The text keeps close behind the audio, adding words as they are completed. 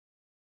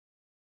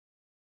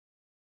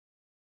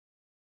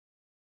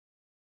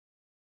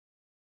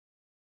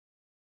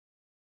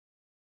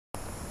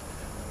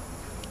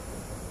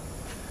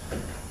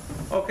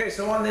Okay,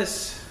 so on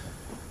this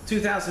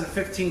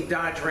 2015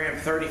 Dodge Ram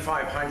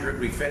 3500,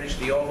 we finished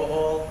the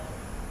overhaul.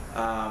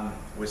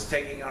 Was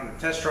taking on a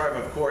test drive,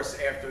 of course,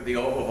 after the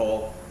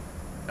overhaul.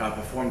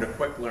 Performed a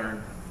quick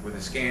learn with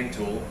a scan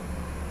tool,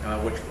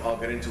 which I'll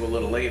get into a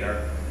little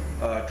later.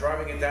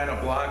 Driving it down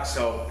a block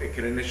so it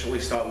could initially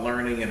start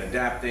learning and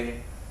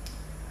adapting.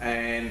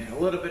 And a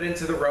little bit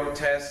into the road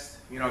test,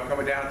 you know,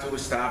 coming down to a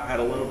stop, had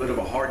a little bit of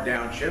a hard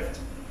downshift.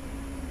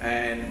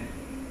 And,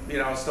 you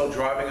know, still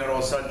driving it, all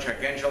of a sudden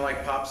check engine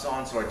light pops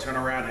on, so I turn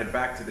around, head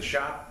back to the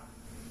shop.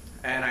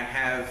 And I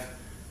have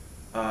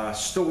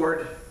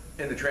stored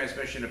in the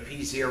transmission a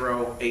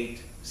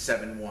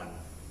P0871,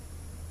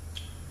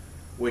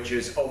 which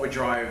is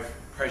overdrive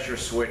pressure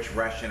switch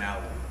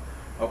rationality.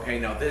 Okay,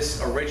 now this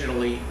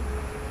originally,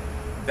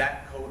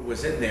 that code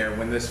was in there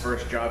when this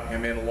first job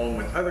came in, along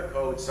with other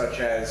codes such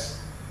as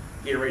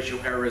gear ratio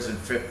errors in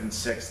 5th and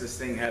 6th. This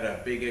thing had a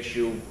big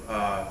issue,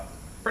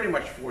 pretty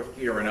much 4th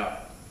gear and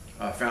up.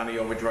 Found the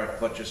overdrive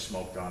clutches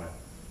smoked on it.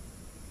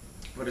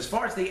 But as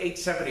far as the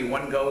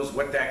 871 goes,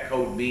 what that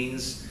code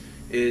means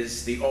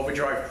is the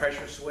overdrive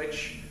pressure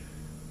switch,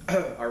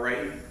 all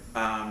right,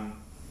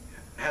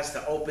 has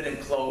to open and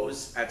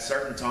close at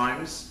certain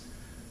times.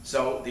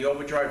 So the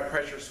overdrive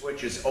pressure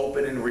switch is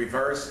open in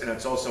reverse, and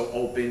it's also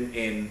open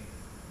in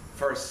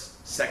 1st,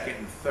 2nd,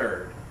 and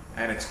 3rd.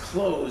 And it's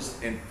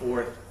closed in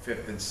 4th,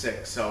 5th, and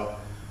 6th. So,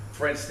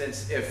 for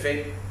instance, if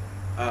it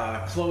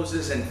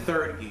closes in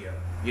 3rd gear,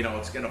 you know,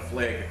 it's going to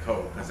flag a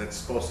code because it's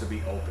supposed to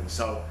be open.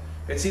 So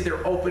it's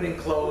either open and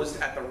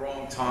closed at the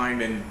wrong time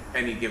in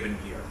any given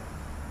gear.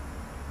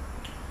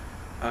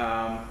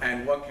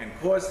 And what can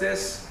cause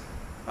this?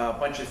 A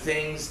bunch of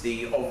things.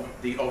 The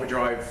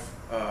overdrive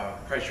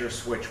pressure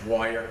switch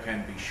wire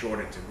can be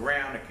shorted to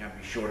ground. It can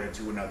be shorted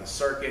to another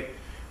circuit.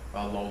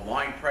 Low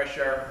line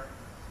pressure.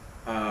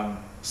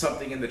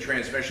 Something in the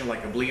transmission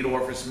like a bleed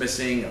orifice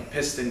missing, a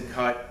piston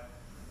cut,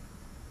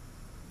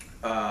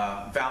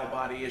 valve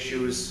body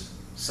issues,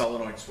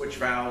 solenoid switch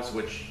valves,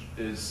 which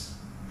is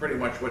pretty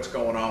much what's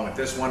going on with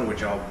this one,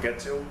 which I'll get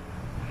to.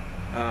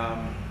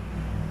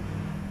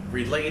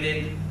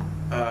 Related,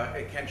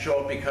 it can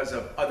show up because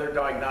of other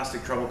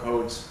diagnostic trouble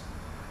codes.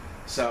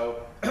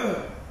 So,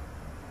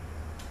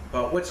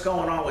 but what's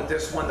going on with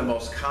this one, the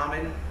most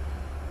common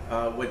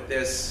with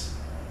this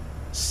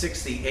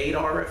 68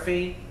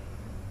 RFE,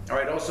 all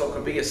right, also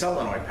could be a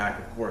solenoid pack,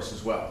 of course,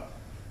 as well.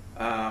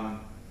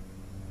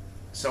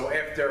 So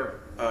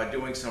after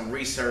doing some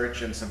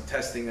research and some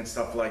testing and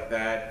stuff like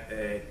that,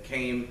 it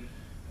came,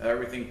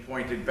 everything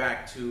pointed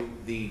back to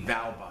the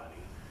valve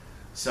body.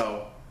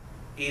 So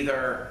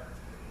either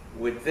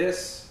with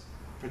this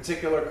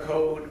particular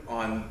code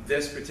on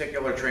this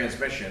particular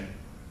transmission,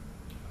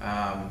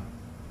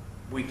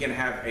 we can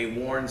have a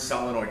worn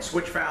solenoid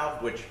switch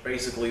valve, which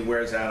basically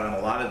wears out on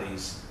a lot of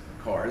these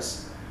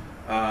cars,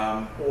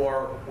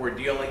 or we're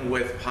dealing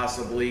with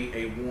possibly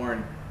a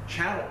worn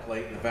channel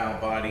plate in the valve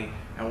body,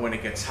 and when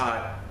it gets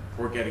hot,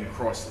 we're getting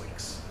cross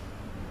leaks.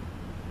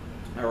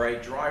 All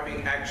right,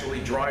 actually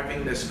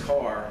driving this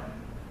car,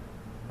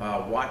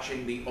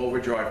 watching the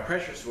overdrive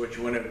pressure switch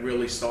when it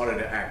really started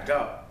to act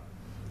up.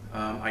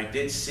 I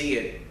did see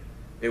it.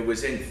 It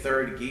was in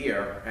 3rd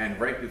gear, and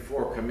right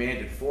before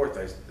commanded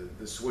 4th,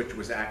 the switch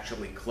was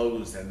actually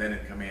closed, and then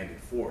it commanded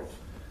 4th.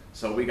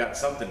 So we got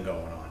something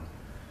going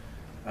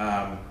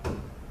on.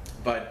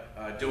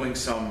 But doing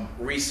some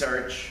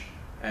research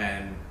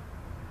and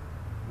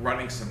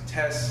running some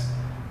tests,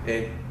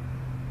 it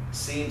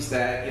seems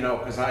that, you know,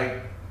 because I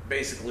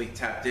basically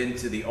tapped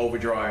into the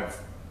overdrive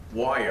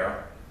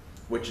wire,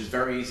 which is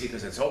very easy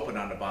because it's open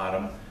on the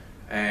bottom,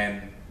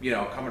 and, you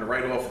know, coming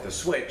right off of the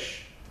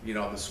switch, you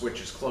know, the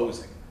switch is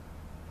closing.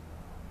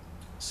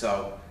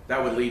 So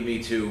that would lead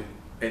me to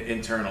an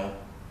internal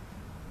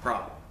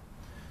problem.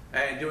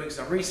 And doing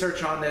some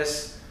research on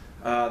this,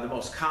 the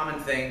most common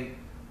thing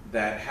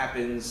that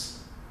happens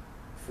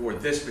for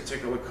this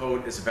particular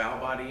code is a valve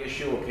body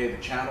issue. Okay,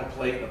 the channel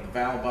plate of the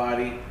valve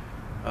body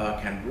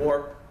can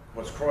warp,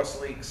 cause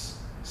cross leaks.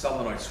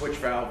 Solenoid switch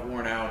valve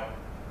worn out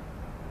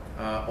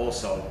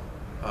also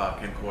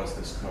can cause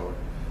this code.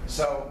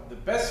 So the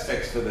best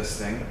fix for this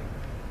thing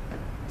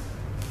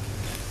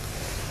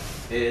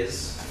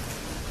is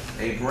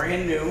a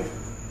brand new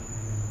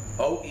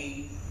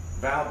OE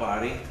valve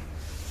body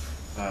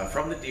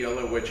from the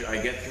dealer, which I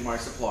get through my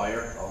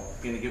supplier. I'm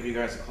going to give you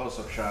guys a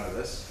close-up shot of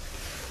this.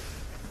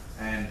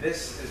 And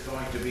this is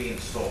going to be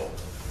installed.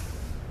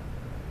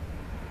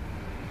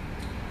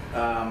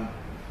 Now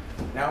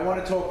I want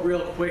to talk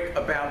real quick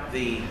about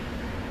the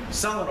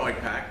solenoid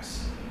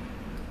packs.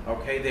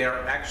 Okay, they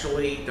are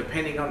actually,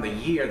 depending on the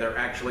year, there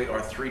actually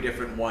are 3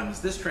 different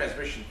ones. This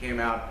transmission came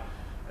out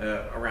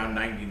around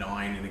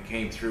 99, and it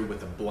came through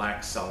with a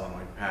black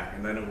solenoid pack.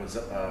 And then it was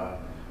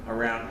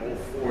around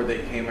 04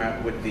 they came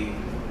out with the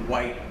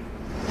white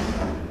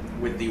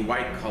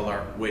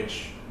color,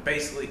 which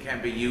basically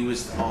can be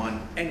used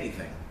on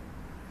anything.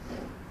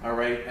 All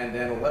right, and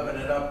then 11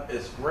 and up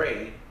is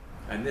gray,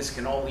 and this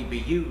can only be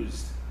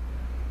used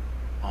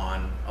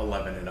on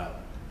 11 and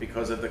up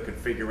because of the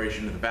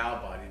configuration of the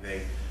valve body.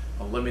 They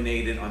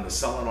eliminated on the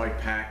solenoid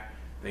pack.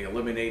 They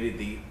eliminated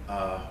the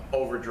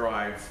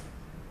overdrive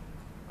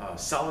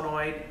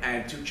solenoid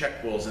and 2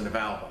 check pulls in the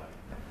valve body.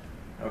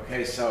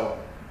 Okay, so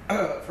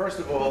first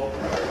of all,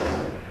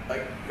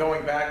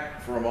 going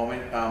back for a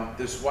moment,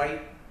 this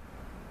white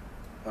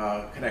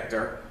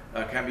connector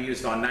can be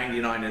used on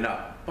 99 and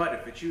up. But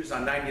if it's used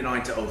on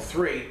 99 to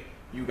 03,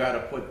 you got to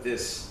put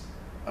this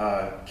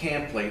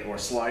cam plate or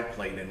slide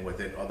plate in with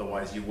it,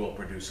 otherwise you will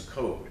produce a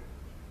code.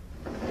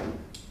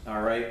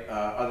 All right,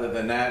 other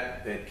than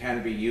that, it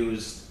can be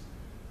used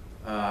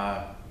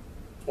all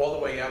the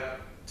way up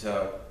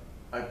to,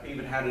 I've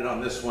even had it on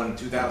this one,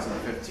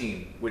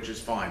 2015, which is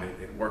fine,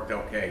 it worked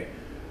okay.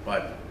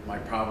 But my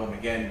problem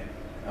again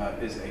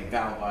is a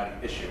valve body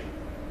issue.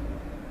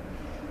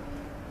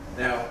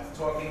 Now,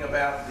 talking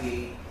about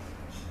the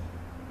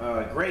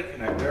gray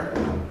connector,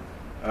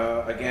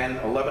 again,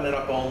 11 and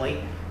up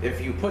only. If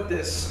you put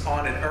this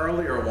on an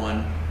earlier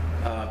one,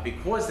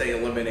 because they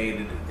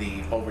eliminated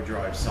the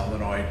overdrive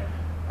solenoid,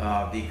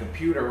 the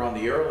computer on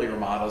the earlier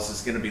models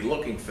is going to be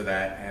looking for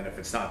that, and if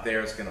it's not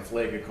there, it's going to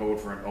flag a code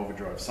for an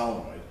overdrive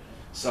solenoid.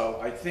 So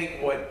I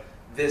think what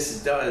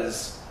this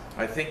does,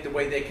 I think the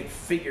way they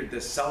configured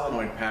this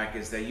solenoid pack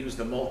is they used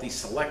a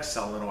multi-select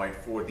solenoid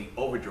for the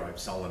overdrive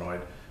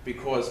solenoid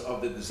because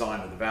of the design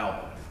of the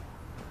valve body.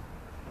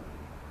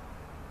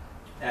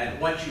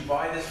 And once you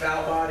buy this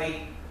valve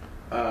body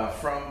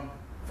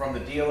from the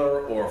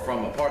dealer or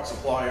from a part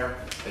supplier,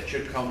 it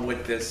should come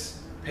with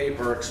this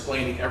paper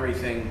explaining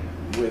everything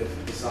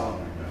with the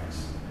solenoid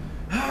packs.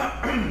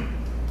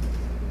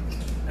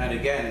 And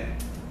again,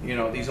 you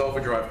know, these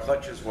overdrive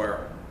clutches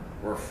were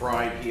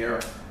fried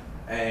here,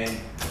 and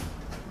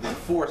the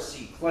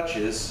 4C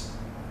clutches,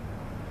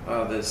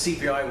 the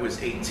CPI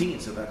was 18,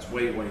 so that's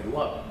way, way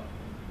low.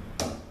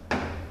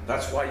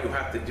 That's why you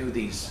have to do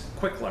these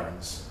quick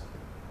learns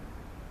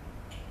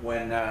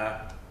when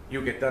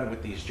you get done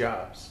with these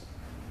jobs.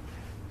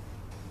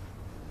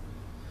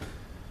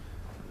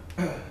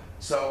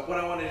 So what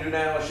I want to do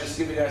now is just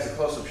give you guys a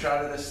close-up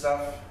shot of this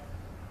stuff,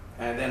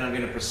 and then I'm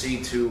going to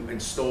proceed to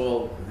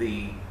install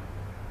the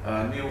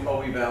new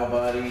OE valve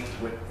body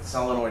with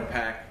solenoid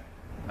pack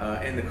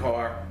in the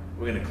car.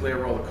 We're going to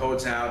clear all the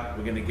codes out.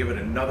 We're going to give it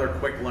another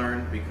quick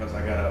learn because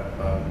I got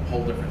a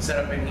whole different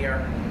setup in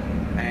here,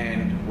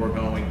 and we're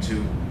going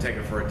to take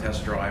it for a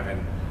test drive,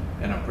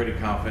 and I'm pretty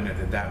confident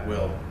that that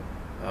will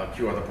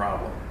cure the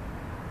problem.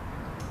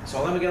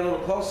 So let me get a little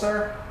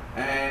closer,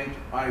 and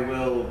I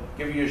will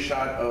give you a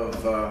shot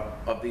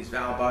of these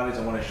valve bodies.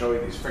 I want to show you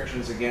these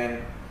frictions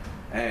again,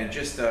 and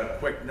just a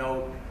quick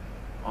note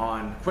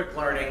on quick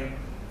learning.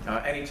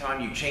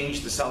 Anytime you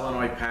change the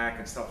solenoid pack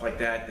and stuff like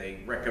that, they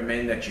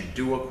recommend that you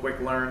do a quick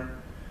learn.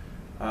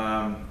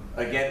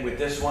 Again, with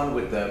this one,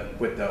 with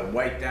the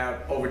wiped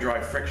out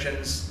overdrive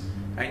frictions,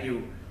 and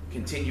you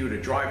continue to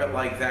drive it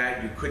like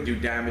that, you could do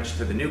damage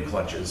to the new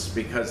clutches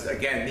because,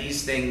 again,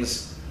 these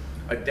things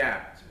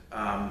adapt.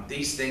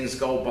 These things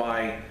go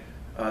by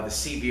the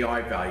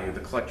CVI value, the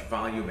clutch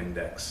volume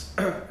index,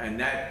 and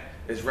that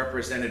is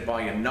represented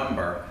by a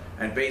number,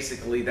 and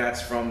basically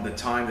that's from the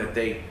time that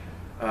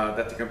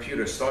that the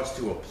computer starts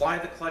to apply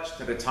the clutch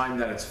to the time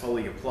that it's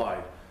fully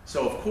applied.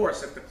 So of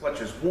course, if the clutch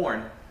is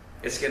worn,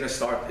 it's going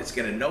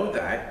to know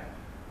that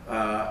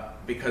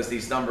because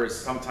these numbers,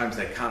 sometimes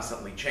they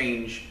constantly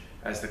change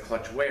as the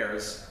clutch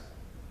wears.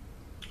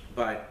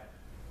 But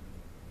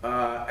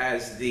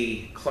as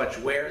the clutch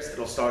wears,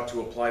 it'll start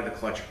to apply the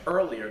clutch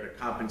earlier to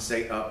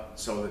compensate up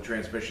so the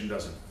transmission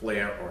doesn't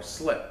flare or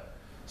slip.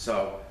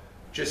 So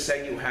just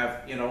say you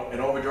have, you know, an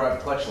overdrive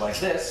clutch like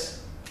this,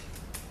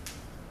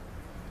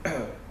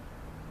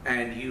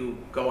 and you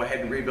go ahead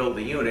and rebuild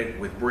the unit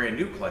with brand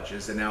new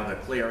clutches, and now the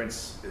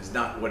clearance is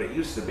not what it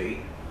used to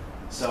be.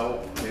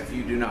 So if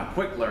you do not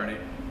quick learn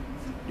it,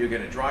 you're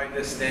going to drive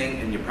this thing,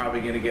 and you're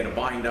probably going to get a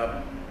bind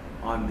up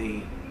on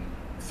the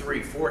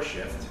 3/4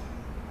 shift,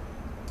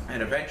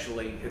 and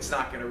eventually it's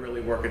not going to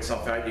really work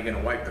itself out. You're going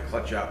to wipe the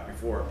clutch out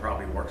before it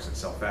probably works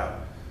itself out.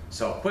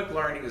 So quick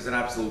learning is an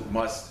absolute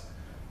must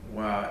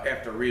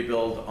after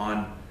rebuild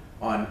on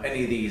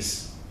any of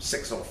these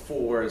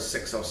 604s,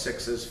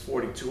 606s,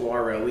 42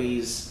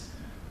 RLEs.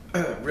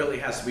 Really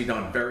has to be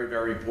done. Very,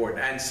 very important.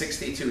 And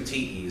 62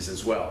 TEs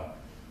as well.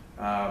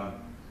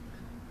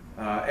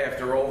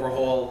 After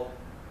overhaul,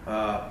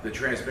 the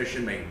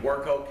transmission may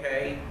work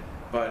okay,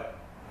 but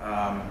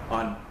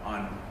on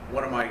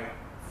one of my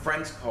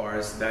friend's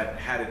cars that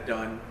had it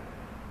done,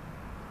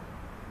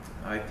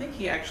 I think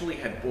he actually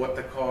had bought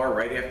the car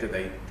right after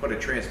they put a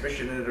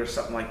transmission in it or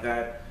something like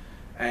that.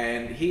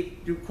 And he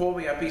called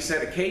me up. He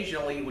said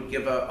occasionally he would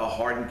give a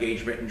hard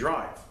engagement and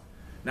drive.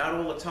 Not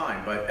all the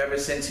time, but ever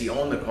since he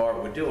owned the car,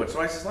 it would do it.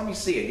 So I said, let me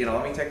see it, you know,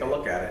 let me take a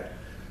look at it.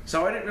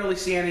 So I didn't really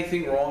see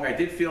anything wrong. I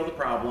did feel the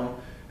problem,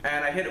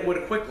 and I hit it with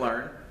a quick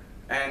learn.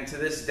 And to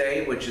this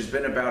day, which has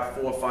been about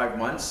 4 or 5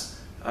 months,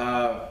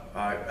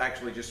 I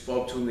actually just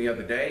spoke to him the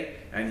other day,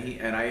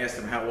 and I asked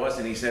him how it was,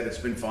 and he said it's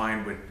been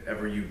fine.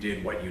 Whatever you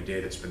did, what you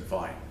did, it's been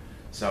fine.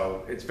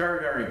 So it's very,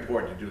 very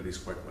important to do these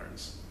quick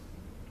learns.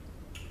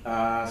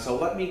 So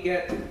let me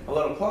get a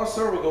little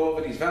closer. We'll go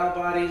over these valve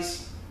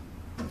bodies,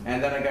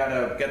 and then I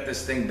gotta get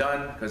this thing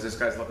done because this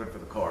guy's looking for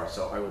the car.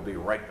 So I will be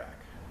right back.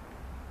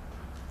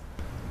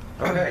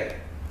 Okay.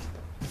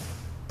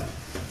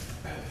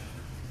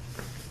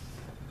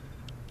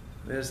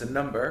 There's the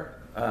number.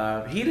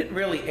 He didn't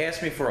really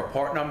ask me for a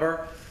part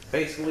number,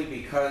 basically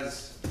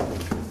because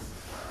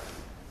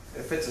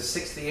if it's a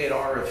 68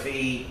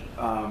 RFE,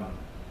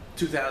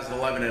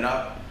 2011 and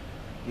up,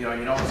 you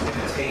know it's going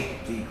to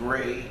take the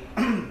gray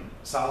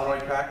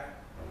solenoid pack.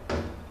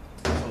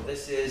 So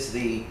this is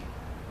the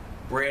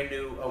brand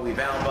new OE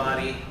valve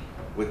body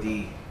with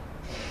the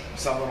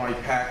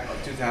solenoid pack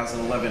of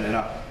 2011 and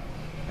up.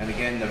 And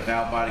again, the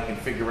valve body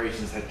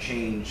configurations have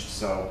changed,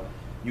 so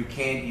you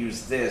can't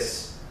use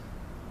this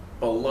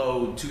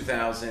below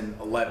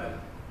 2011.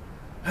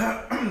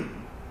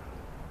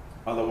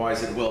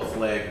 Otherwise, it will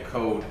flag a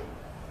code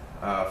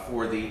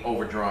for the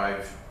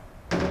overdrive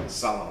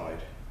solenoid.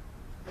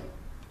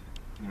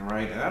 All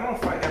right, and I don't know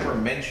if I ever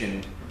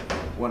mentioned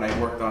when I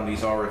worked on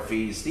these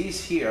RFEs,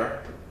 these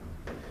here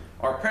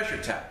are pressure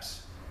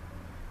taps.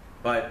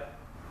 But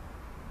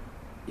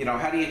you know,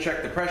 how do you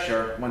check the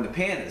pressure when the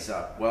pan is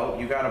up? Well,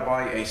 you got to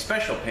buy a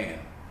special pan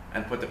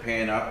and put the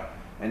pan up,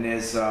 and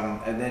there's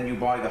and then you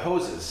buy the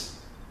hoses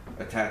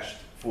attached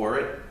for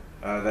it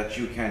that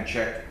you can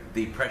check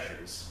the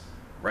pressures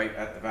right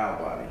at the valve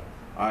body.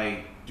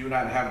 I do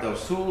not have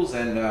those tools,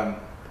 and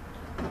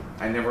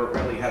I never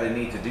really had a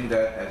need to do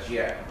that as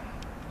yet.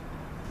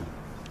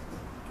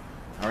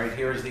 All right,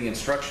 here is the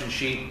instruction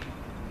sheet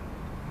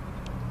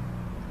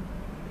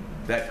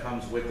that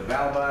comes with the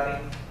valve body.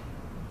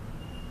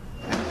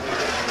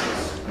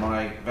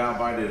 My valve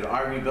body that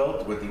I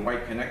rebuilt with the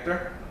white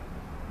connector,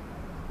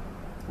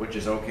 which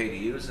is okay to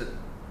use it.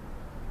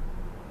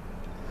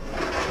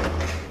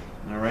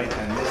 All right,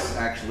 and this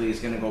actually is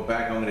going to go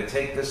back. I'm going to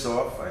take this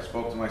off. I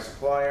spoke to my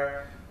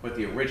supplier, put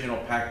the original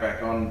pack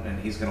back on, and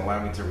he's going to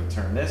allow me to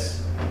return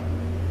this.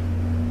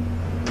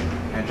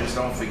 And just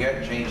don't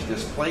forget, change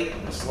this plate,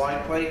 the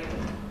slide plate.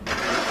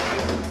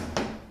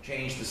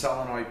 Change the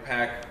solenoid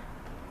pack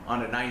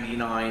on a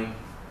 99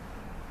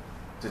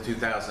 to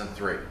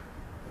 2003.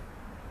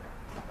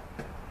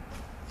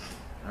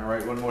 All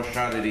right, one more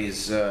shot of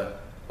these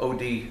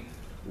OD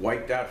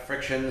wiped out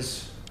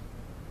frictions.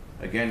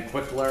 Again,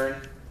 quick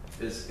learn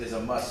is a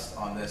must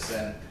on this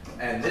end.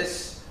 And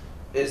this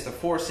is the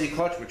 4C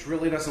clutch, which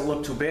really doesn't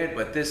look too bad,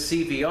 but this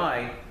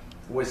CVI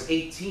was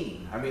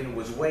 18. I mean, it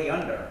was way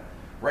under.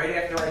 Right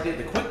after I did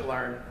the quick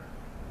learn,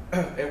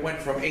 it went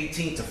from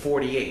 18 to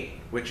 48,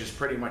 which is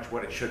pretty much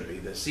what it should be.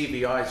 The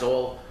CVIs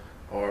all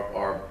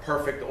are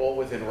perfect, all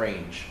within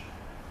range.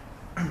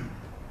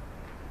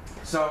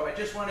 So I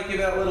just want to give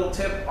that little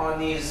tip on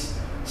these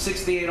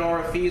 68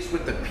 RFEs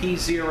with the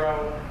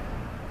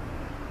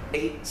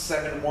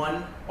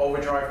P0871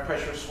 overdrive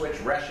pressure switch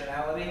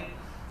rationality.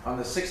 On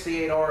the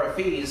 68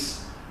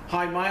 RFEs,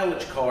 high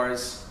mileage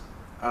cars,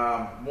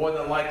 more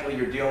than likely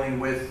you're dealing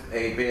with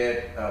a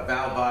bad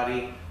valve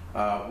body,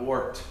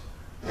 warped,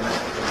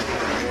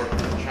 warped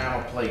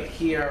channel plate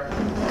here,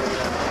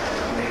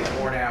 and a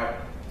worn out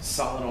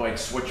solenoid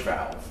switch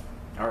valve.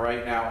 All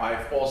right, now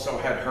I've also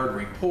heard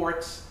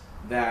reports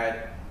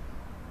that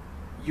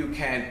you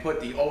can put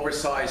the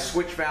oversized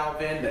switch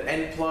valve in, the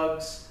end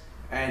plugs,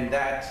 and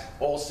that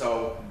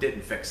also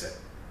didn't fix it.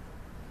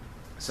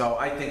 So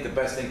I think the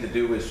best thing to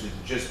do is to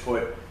just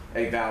put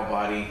a valve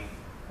body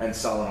and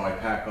solenoid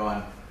pack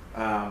on.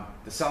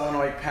 The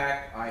solenoid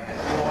pack I had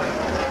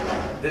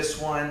bought, this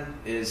one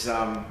is,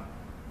 I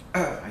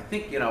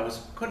think, you know,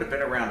 could have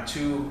been around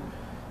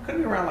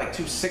like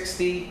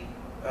 260,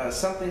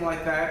 something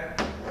like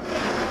that.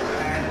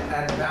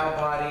 And the valve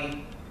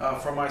body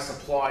from my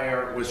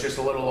supplier was just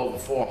a little over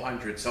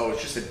 400, so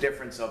it's just a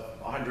difference of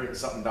 $100 and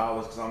something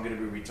because I'm going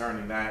to be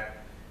returning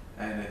that,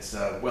 and it's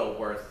well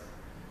worth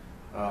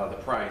the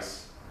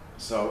price.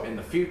 So in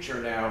the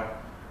future now,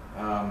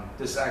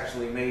 this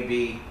actually may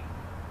be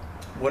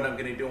what I'm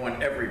going to do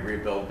on every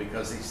rebuild,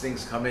 because these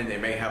things come in, they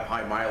may have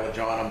high mileage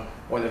on them,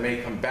 or they may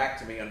come back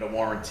to me under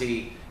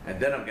warranty, and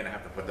then I'm going to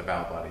have to put the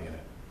valve body in it.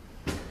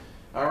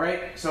 All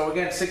right, so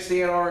again,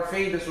 68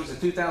 RFE. This was a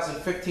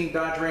 2015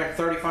 Dodge Ram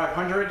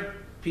 3500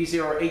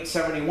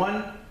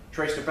 P0871.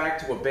 Traced it back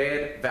to a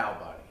bad valve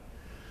body.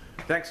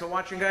 Thanks for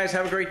watching, guys.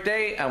 Have a great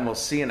day, and we'll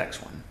see you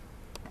next one.